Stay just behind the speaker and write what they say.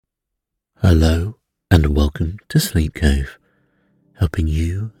Hello and welcome to Sleep Cove, helping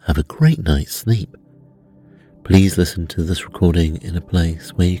you have a great night's sleep. Please listen to this recording in a place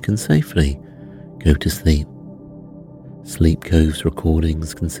where you can safely go to sleep. Sleep Cove's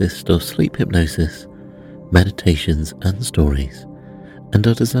recordings consist of sleep hypnosis, meditations and stories, and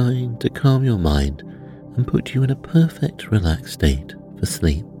are designed to calm your mind and put you in a perfect relaxed state for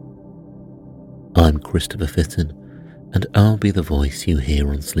sleep. I'm Christopher Fitton, and I'll be the voice you hear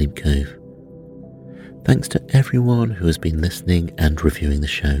on Sleep Cove. Thanks to everyone who has been listening and reviewing the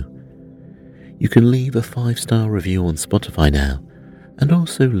show. You can leave a 5-star review on Spotify now, and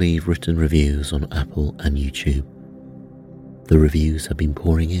also leave written reviews on Apple and YouTube. The reviews have been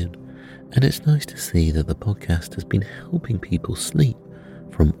pouring in, and it's nice to see that the podcast has been helping people sleep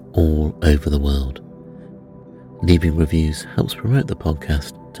from all over the world. Leaving reviews helps promote the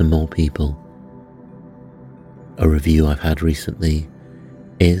podcast to more people. A review I've had recently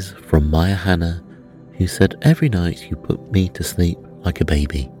is from Maya Hannah, who said, "Every night you put me to sleep like a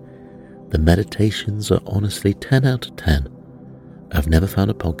baby. The meditations are honestly 10 out of 10. I've never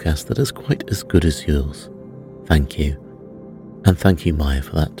found a podcast that is quite as good as yours. Thank you." And thank you, Maya,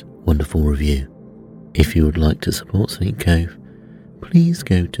 for that wonderful review. If you would like to support Sleep Cove, please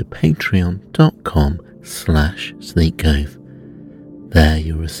go to patreon.com/sleepcove. There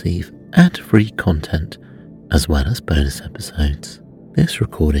you'll receive ad-free content as well as bonus episodes. This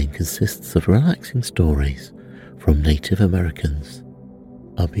recording consists of relaxing stories from Native Americans.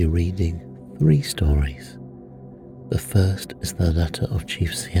 I'll be reading 3 stories. The first is The Letter of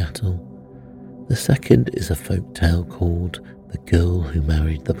Chief Seattle. The second is a folk tale called The Girl Who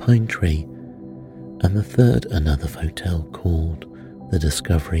Married the Pine Tree. And the third, another folk tale called The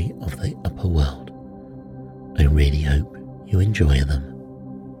Discovery of the Upper World. I really hope you enjoy them.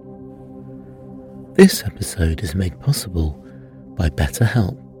 This episode is made possible by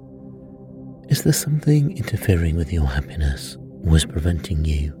BetterHelp. Is there something interfering with your happiness or is preventing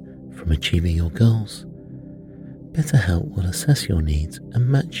you from achieving your goals? BetterHelp will assess your needs and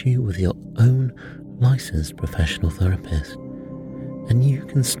match you with your own licensed professional therapist, and you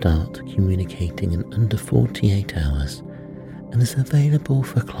can start communicating in under 48 hours and is available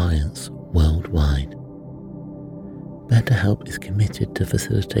for clients worldwide. BetterHelp is committed to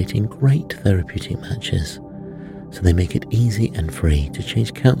facilitating great therapeutic matches, so they make it easy and free to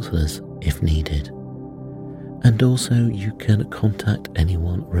change counsellors if needed. And also you can contact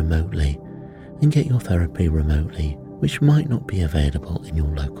anyone remotely and get your therapy remotely, which might not be available in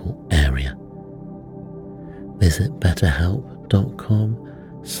your local area. Visit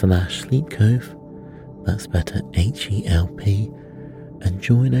betterhelp.com/sleepcove, that's better HELP, and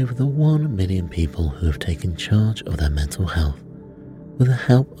join over the 1 million people who have taken charge of their mental health with the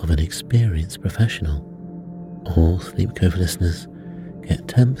help of an experienced professional. All Sleep Cove listeners get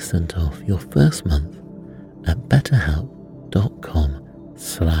 10% off your first month at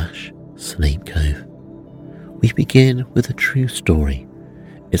betterhelp.com/sleepcove. We begin with a true story.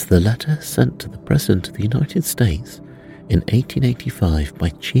 It's the letter sent to the President of the United States in 1885 by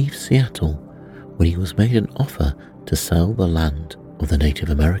Chief Seattle when he was made an offer to sell the land of the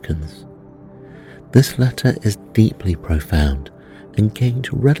Native Americans. This letter is deeply profound and gained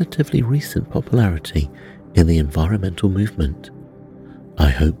relatively recent popularity in the environmental movement. I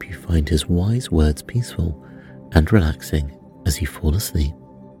hope you find his wise words peaceful and relaxing as you fall asleep.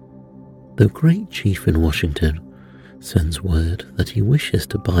 The great chief in Washington sends word that he wishes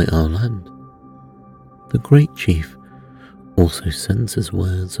to buy our land. The great chief also sends his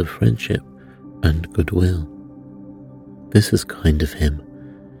words of friendship and goodwill. This is kind of him,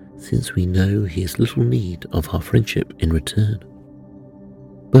 since we know he has little need of our friendship in return.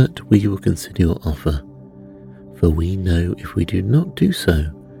 But we will consider your offer, for we know if we do not do so,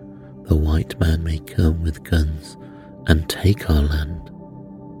 the white man may come with guns and take our land.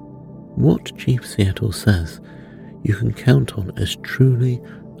 What Chief Seattle says you can count on as truly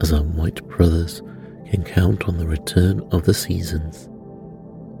as our white brothers can count on the return of the seasons.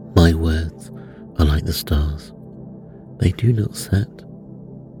 My words are like the stars. They do not set.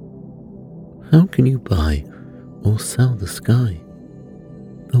 How can you buy or sell the sky,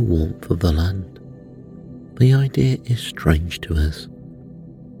 the warmth of the land? The idea is strange to us.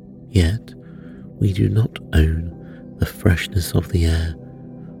 Yet we do not own the freshness of the air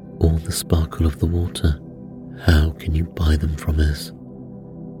or the sparkle of the water. How can you buy them from us?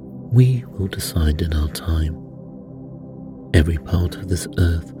 We will decide in our time. Every part of this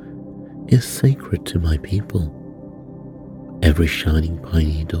earth is sacred to my people. Every shining pine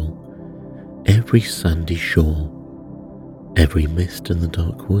needle, every sandy shore, every mist in the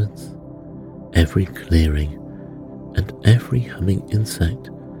dark woods, every clearing, and every humming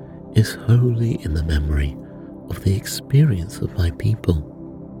insect is wholly in the memory of the experience of my people.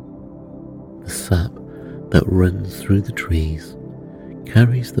 The sap that runs through the trees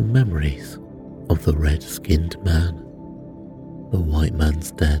carries the memories of the red-skinned man. The white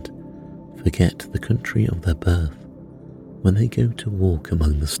man's dead forget the country of their birth when they go to walk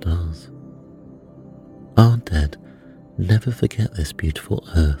among the stars. Our dead never forget this beautiful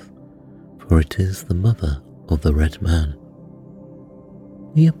earth, for it is the mother of the red man.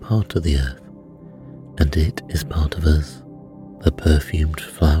 We are part of the earth, and it is part of us. The perfumed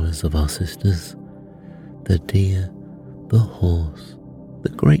flowers of our sisters, the deer, the horse, the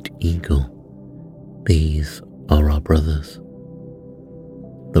great eagle, these are our brothers.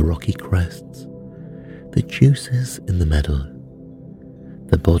 The rocky crests, the juices in the meadow,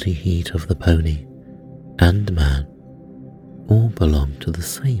 the body heat of the pony and man, all belong to the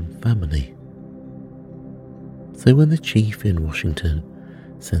same family. So when the chief in Washington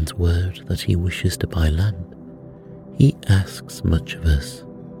sends word that he wishes to buy land, he asks much of us.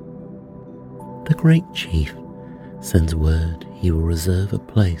 The great chief sends word he will reserve a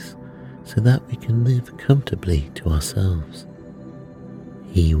place so that we can live comfortably to ourselves.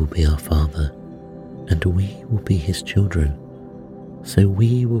 He will be our father, and we will be his children, so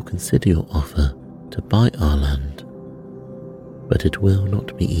we will consider your offer to buy our land. But it will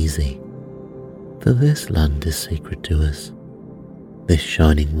not be easy, for this land is sacred to us. This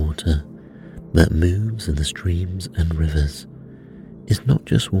shining water that moves in the streams and rivers is not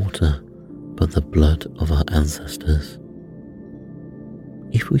just water, but the blood of our ancestors.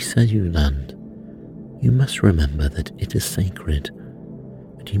 If we sell you land, you must remember that it is sacred,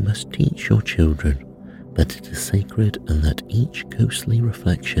 and you must teach your children that it is sacred, and that each ghostly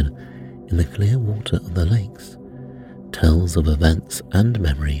reflection in the clear water of the lakes tells of events and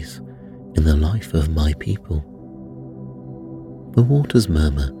memories in the life of my people. The water's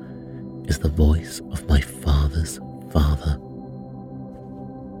murmur is the voice of my father's father.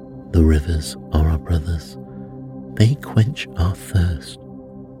 The rivers are our brothers. They quench our thirst.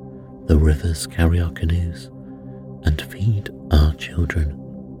 The rivers carry our canoes and feed our children.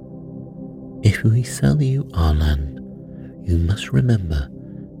 If we sell you our land, you must remember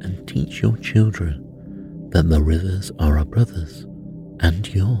and teach your children that the rivers are our brothers and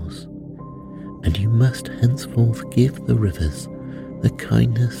yours, and you must henceforth give the rivers the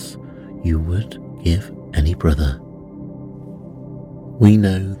kindness you would give any brother. We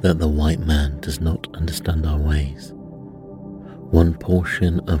know that the white man does not understand our ways. One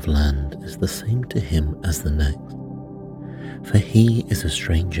portion of land is the same to him as the next, for he is a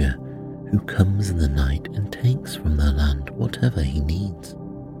stranger who comes in the night and takes from the land whatever he needs.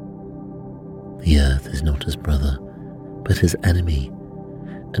 The earth is not his brother, but his enemy,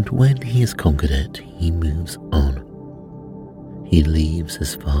 and when he has conquered it, he moves on. He leaves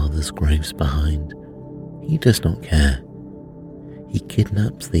his father's graves behind. He does not care. He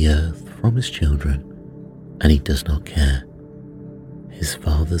kidnaps the earth from his children, and he does not care. His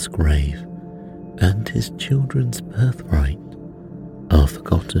father's grave and his children's birthright are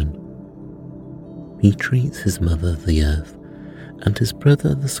forgotten. He treats his mother, the earth, and his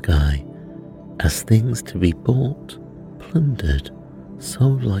brother, the sky, as things to be bought, plundered,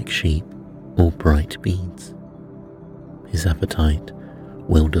 sold like sheep or bright beads. His appetite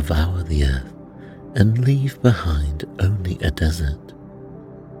will devour the earth and leave behind only a desert.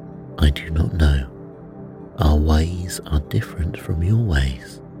 I do not know. Our ways are different from your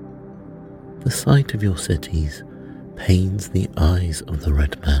ways. The sight of your cities pains the eyes of the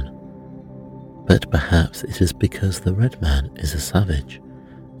red man, but perhaps it is because the red man is a savage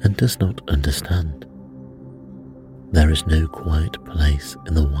and does not understand. There is no quiet place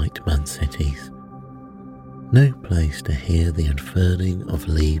in the white man's cities, no place to hear the unfurling of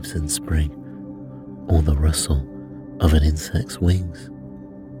leaves in spring or the rustle of an insect's wings.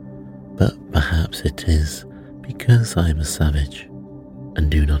 But perhaps it is because I am a savage and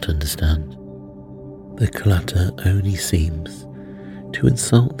do not understand. The clatter only seems to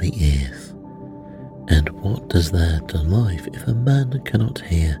insult the ears, and what does there to life if a man cannot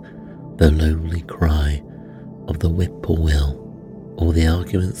hear the lonely cry of the whippoorwill or the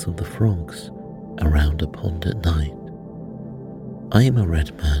arguments of the frogs around a pond at night? I am a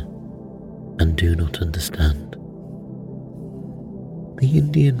red man and do not understand. The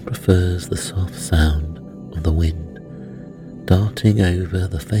Indian prefers the soft sound of the wind darting over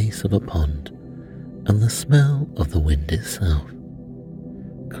the face of a pond and the smell of the wind itself,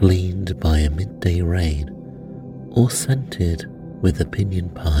 cleaned by a midday rain or scented with the pinyon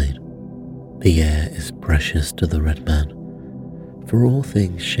pine. The air is precious to the red man, for all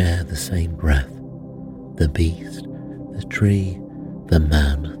things share the same breath: the beast, the tree, the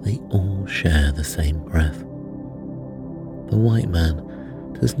man, they all share the same breath. The white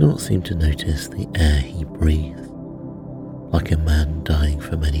man does not seem to notice the air he breathes. Like a man dying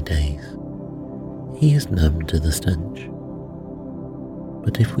for many days, he is numb to the stench.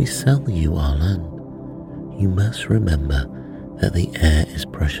 But if we sell you our land, you must remember that the air is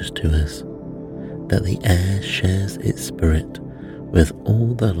precious to us, that the air shares its spirit with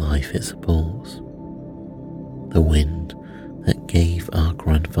all the life it supports. The wind that gave our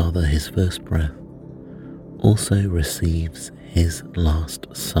grandfather his first breath also receives his last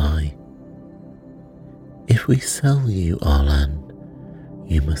sigh. If we sell you our land,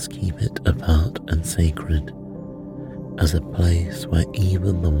 you must keep it apart and sacred, as a place where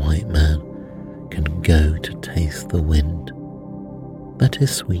even the white man can go to taste the wind that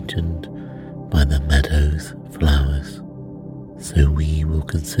is sweetened by the meadow's flowers. So we will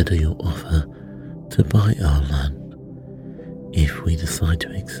consider your offer to buy our land. If we decide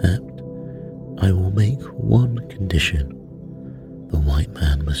to accept, I will make one condition. The white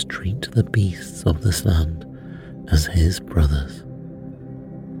man must treat the beasts of this land as his brothers.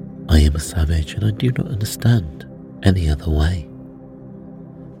 I am a savage and I do not understand any other way.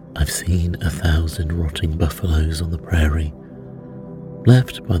 I've seen 1,000 rotting buffaloes on the prairie,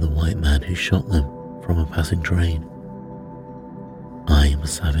 left by the white man who shot them from a passing train. I am a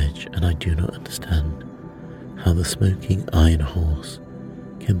savage and I do not understand how the smoking iron horse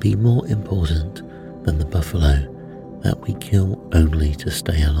can be more important than the buffalo that we kill only to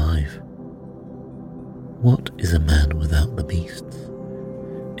stay alive. What is a man without the beasts?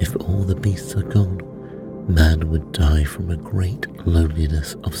 If all the beasts are gone, man would die from a great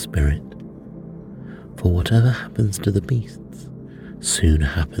loneliness of spirit. For whatever happens to the beasts soon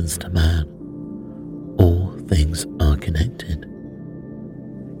happens to man. All things are connected.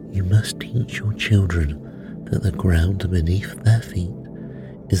 You must teach your children that the ground beneath their feet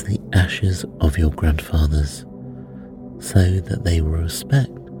is the ashes of your grandfathers, so that they will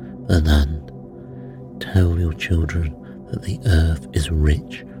respect the land. Tell your children that the earth is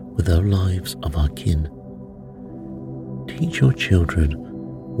rich with the lives of our kin. Teach your children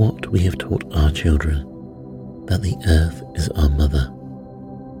what we have taught our children, that the earth is our mother.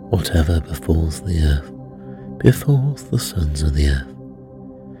 Whatever befalls the earth befalls the sons of the earth.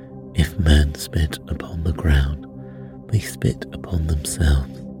 If men spit upon the ground, they spit upon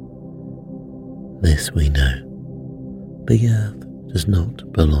themselves. This we know. The earth does not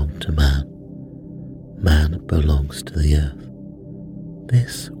belong to man. Man belongs to the earth.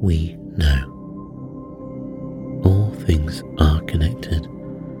 This we know. All things are connected,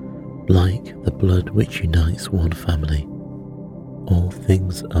 like the blood which unites one family. All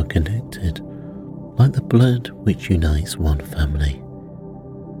things are connected, like the blood which unites one family.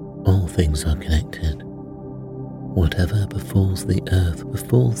 All things are connected. Whatever befalls the earth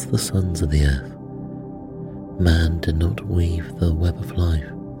befalls the sons of the earth. Man did not weave the web of life.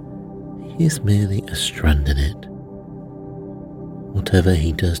 He is merely a strand in it. Whatever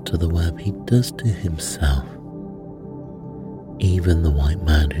he does to the web, he does to himself. Even the white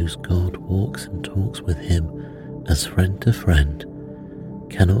man whose God walks and talks with him as friend to friend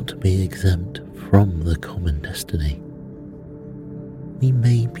cannot be exempt from the common destiny. We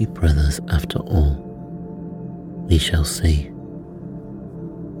may be brothers after all. We shall see.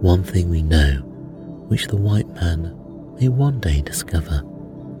 One thing we know, which the white man may one day discover.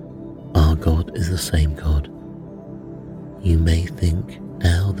 Our God is the same God. You may think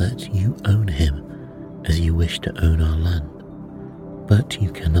now that you own him as you wish to own our land, but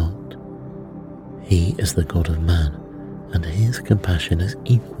you cannot. He is the God of man, and his compassion is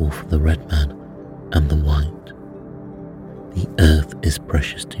equal for the red man and the white. The earth is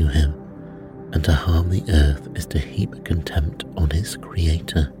precious to him, and to harm the earth is to heap contempt on its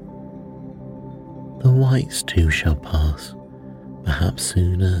creator. The whites too shall pass, perhaps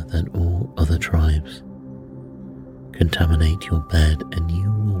sooner than all other tribes. Contaminate your bed and you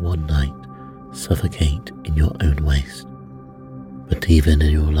will one night suffocate in your own waste. But even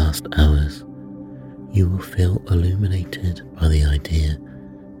in your last hours, you will feel illuminated by the idea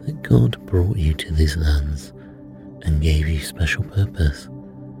that God brought you to these lands and gave you special purpose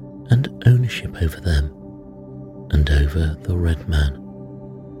and ownership over them and over the red man.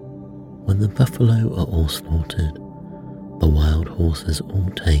 When the buffalo are all slaughtered, the wild horses all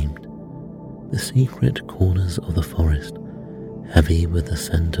tamed, the secret corners of the forest heavy with the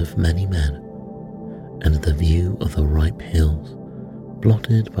scent of many men, and the view of the ripe hills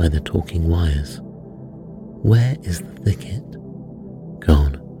blotted by the talking wires, where is the thicket?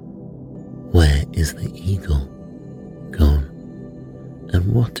 Gone. Where is the eagle? Gone.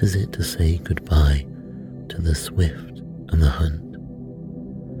 And what is it to say goodbye to the swift and the hunt?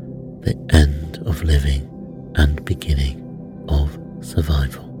 the end of living and beginning of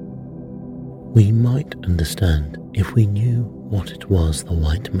survival. We might understand if we knew what it was the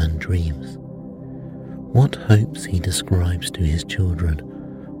white man dreams, what hopes he describes to his children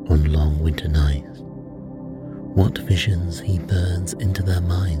on long winter nights, what visions he burns into their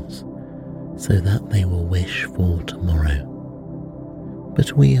minds so that they will wish for tomorrow.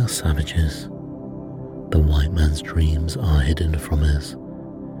 But we are savages. The white man's dreams are hidden from us,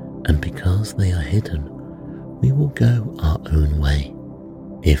 and because they are hidden, we will go our own way.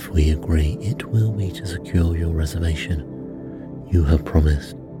 If we agree it will be to secure your reservation you have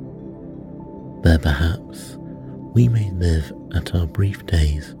promised, there perhaps we may live at our brief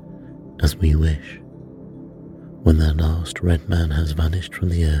days as we wish. When the last red man has vanished from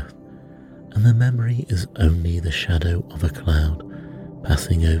the earth, and the memory is only the shadow of a cloud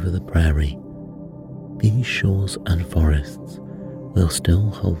passing over the prairie, these shores and forests will still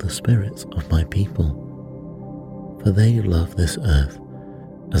hold the spirits of my people, for they love this earth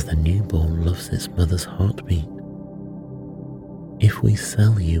as the newborn loves its mother's heartbeat. If we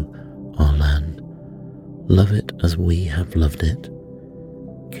sell you our land, love it as we have loved it,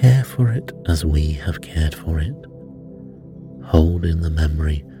 care for it as we have cared for it. Hold in the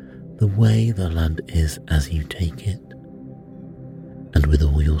memory the way the land is as you take it, and with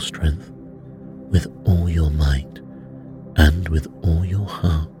all your strength, with all your might, and with all your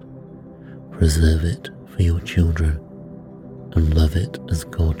heart, preserve it for your children, and love it as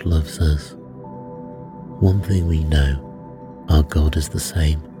God loves us. One thing we know, our God is the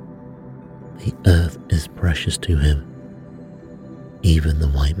same. The earth is precious to him. Even the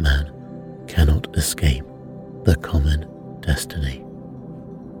white man cannot escape the common destiny.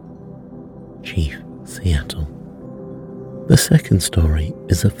 Chief Seattle. The second story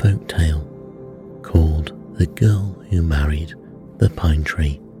is a folk tale called The Girl Who Married the Pine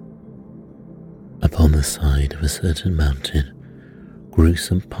Tree. Upon the side of a certain mountain grew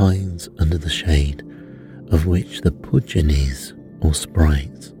some pines under the shade of which the Pudgeonies or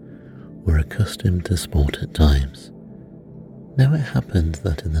sprites were accustomed to sport at times. Now it happened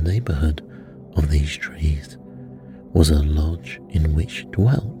that in the neighbourhood of these trees was a lodge in which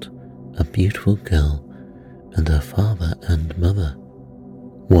dwelt a beautiful girl and her father and mother.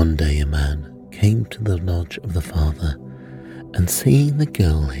 One day a man came to the lodge of the father, and seeing the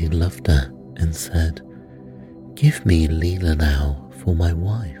girl he loved her and said, "Give me Leela now for my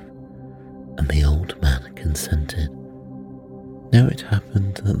wife," and the old man consented. Now it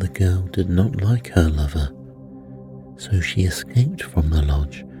happened that the girl did not like her lover, so she escaped from the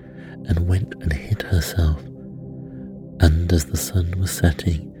lodge and went and hid herself. And as the sun was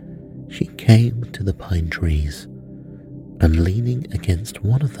setting, she came to the pine trees, and leaning against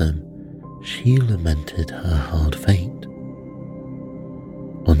one of them, she lamented her hard fate.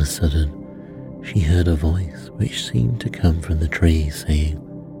 On a sudden, she heard a voice which seemed to come from the tree, saying,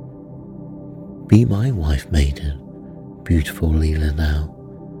 "Be my wife, maiden, beautiful Leela now,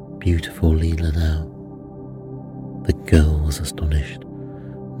 beautiful Leela now." The girl was astonished,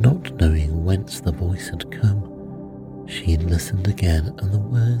 not knowing whence the voice had come. She listened again, and the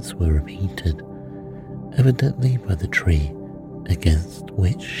words were repeated, evidently by the tree against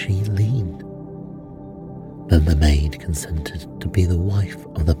which she leaned. Then the maid consented to be the wife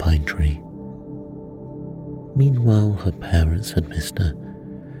of the pine tree. Meanwhile, her parents had missed her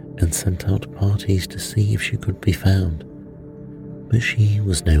and sent out parties to see if she could be found, but she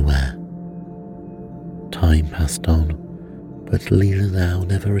was nowhere. Time passed on, but Leela now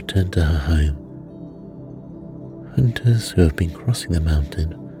never returned to her home. Hunters who have been crossing the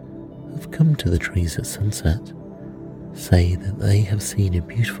mountain have come to the trees at sunset, say that they have seen a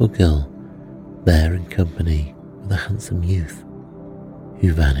beautiful girl there in company with a handsome youth,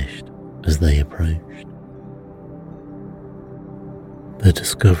 who vanished as they approached. The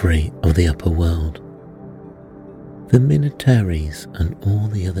discovery of the upper world. The Minnetarees and all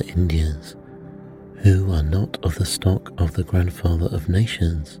the other Indians, who are not of the stock of the grandfather of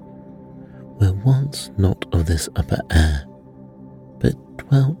nations, were once not of this upper air, but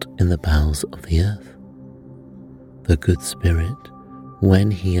dwelt in the bowels of the earth. The good spirit,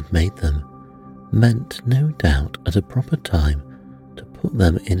 when he had made them, meant no doubt at a proper time to put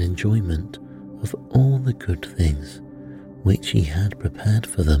them in enjoyment of all the good things which he had prepared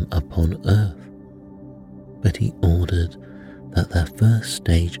for them upon earth. But he ordered that their first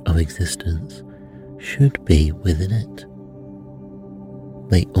stage of existence should be within it.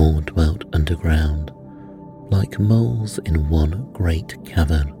 They all dwelt underground, like moles in one great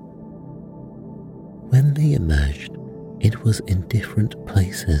cavern. When they emerged, it was in different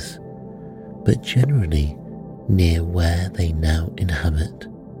places, but generally near where they now inhabit.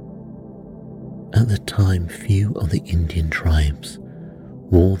 At the time, few of the Indian tribes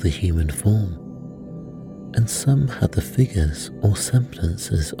wore the human form, and some had the figures or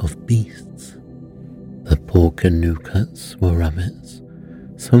semblances of beasts. The Porkanukuts were rabbits,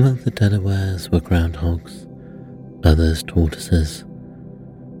 some of the Delawares were groundhogs, others tortoises.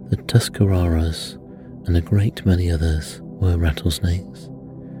 The Tuscaroras and a great many others were rattlesnakes.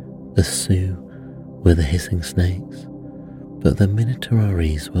 The Sioux were the hissing snakes, but the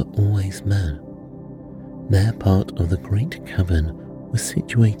Minotarares were always men. Their part of the great cavern was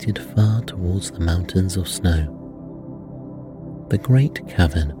situated far towards the mountains of snow. The great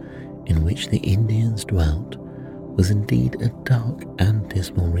cavern in which the Indians dwelt was indeed a dark and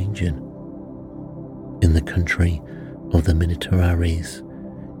dismal region. In the country of the Minotarares,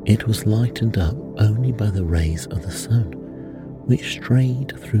 it was lightened up only by the rays of the sun, which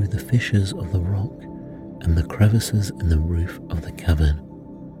strayed through the fissures of the rock and the crevices in the roof of the cavern,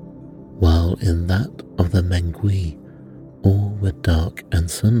 while in that of the Mengwi all were dark and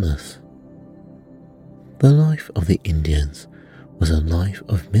sunless. The life of the Indians was a life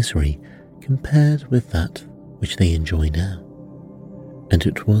of misery compared with that which they enjoy now, and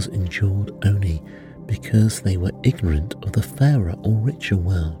it was endured only because they were ignorant of the fairer or richer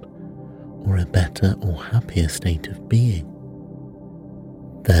world, or a better or happier state of being.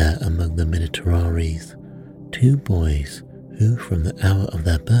 There among the Minotarares, 2 boys who from the hour of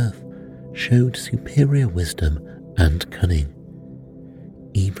their birth showed superior wisdom and cunning.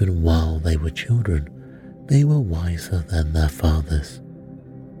 Even while they were children, they were wiser than their fathers.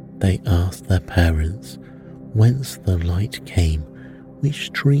 They asked their parents whence the light came which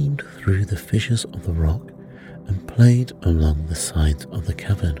streamed through the fissures of the rock and played along the sides of the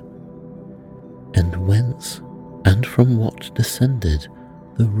cavern, and whence and from what descended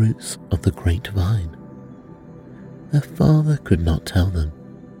the roots of the great vine. Their father could not tell them,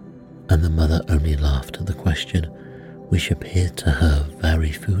 and the mother only laughed at the question, which appeared to her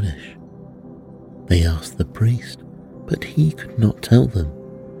very foolish. They asked the priest, but he could not tell them,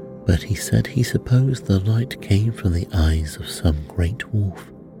 but he said he supposed the light came from the eyes of some great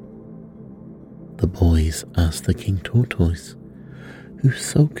wolf. The boys asked the King Tortoise, who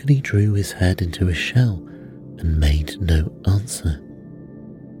sulkily drew his head into a shell and made no answer.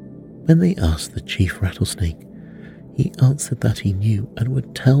 When they asked the chief Rattlesnake, he answered that he knew and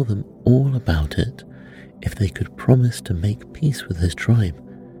would tell them all about it if they could promise to make peace with his tribe,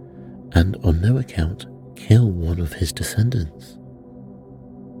 and on no account kill one of his descendants.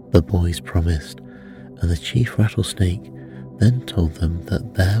 The boys promised, and the chief Rattlesnake then told them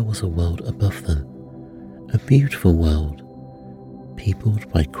that there was a world above them, a beautiful world,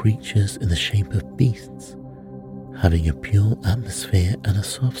 peopled by creatures in the shape of beasts, having a pure atmosphere and a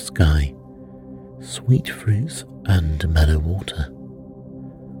soft sky, sweet fruits and mellow water,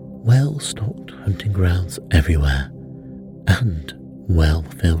 well-stocked hunting grounds everywhere, and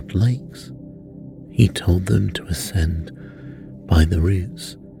well-filled lakes. He told them to ascend by the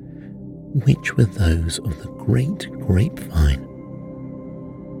roots, which were those of the great grapevine.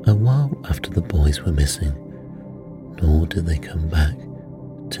 A while after the boys were missing, nor did they come back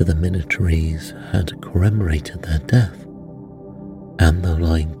till the Minotarares had commemorated their death, and the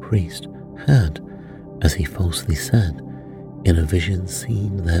lying priest had, as he falsely said, in a vision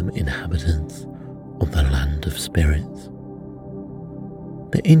seen them inhabitants of the land of spirits.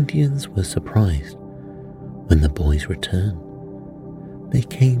 The Indians were surprised when the boys returned. They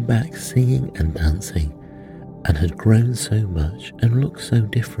came back singing and dancing, and had grown so much and looked so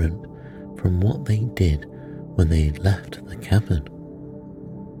different from what they did when they left the cavern.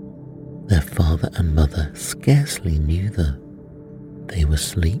 Their father and mother scarcely knew them. They were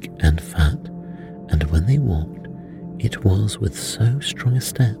sleek and fat, and when they walked, it was with so strong a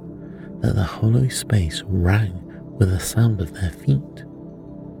step that the hollow space rang with the sound of their feet.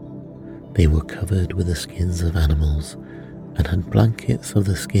 They were covered with the skins of animals, and had blankets of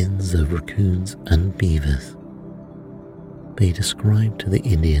the skins of raccoons and beavers. They described to the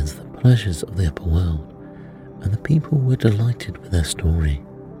Indians the pleasures of the upper world, and the people were delighted with their story.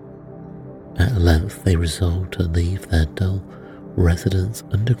 At length they resolved to leave their dull residence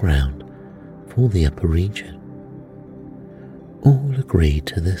underground for the upper region. All agreed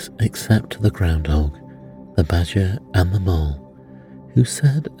to this except the groundhog, the badger and the mole, who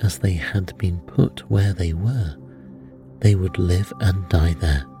said as they had been put where they were, they would live and die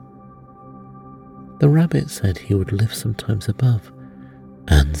there. The rabbit said he would live sometimes above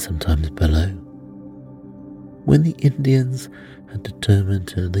and sometimes below. When the Indians had determined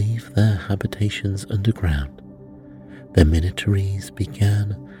to leave their habitations underground, the Minotarares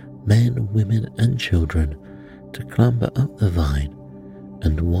began, men, women and children, to clamber up the vine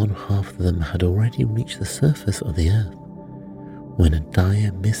and one half of them had already reached the surface of the earth when a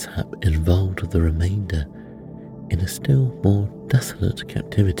dire mishap involved the remainder in a still more desolate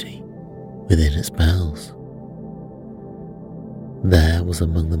captivity within its bowels. There was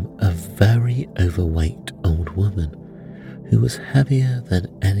among them a very overweight old woman who was heavier than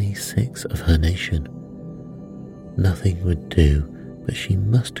any 6 of her nation. Nothing would do but she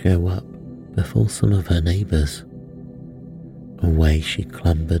must go up before some of her neighbours. Away she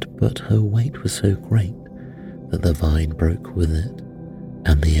clambered, but her weight was so great that the vine broke with it,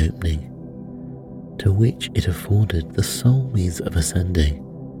 and the opening, to which it afforded the sole means of ascending,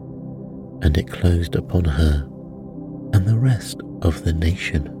 and it closed upon her and the rest of the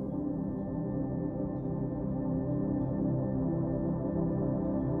nation.